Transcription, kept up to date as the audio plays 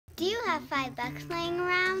Do you have $5 laying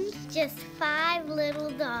around? Just $5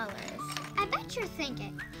 little dollars. I bet you're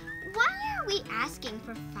thinking, why are we asking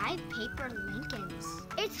for 5 paper Lincolns?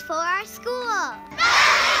 It's for our school.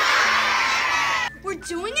 We're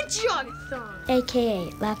doing a jogathon,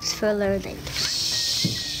 AKA Laps4Learning.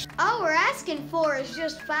 All we're asking for is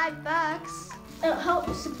just $5. It'll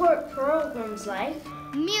help support programs like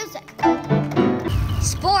Music,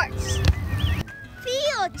 sports,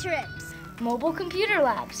 field trips, mobile computer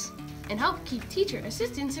labs, and help keep teacher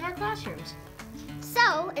assistants in our classrooms.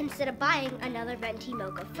 So, instead of buying another venti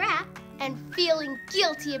mocha frap and feeling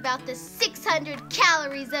guilty about the 600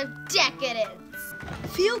 calories of decadence,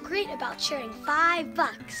 feel great about sharing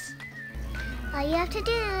 $5. all you have to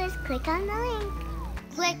do is click on the link.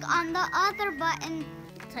 Click on the other button,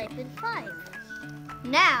 type in 5.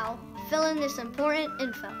 now fill in this important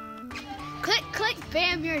info. Click, click,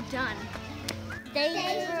 bam, you're done.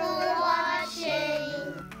 Thanks for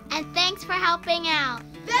watching. And thanks for helping out.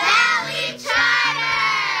 Valley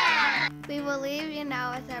Charter! We will leave you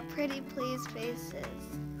now with our pretty please faces.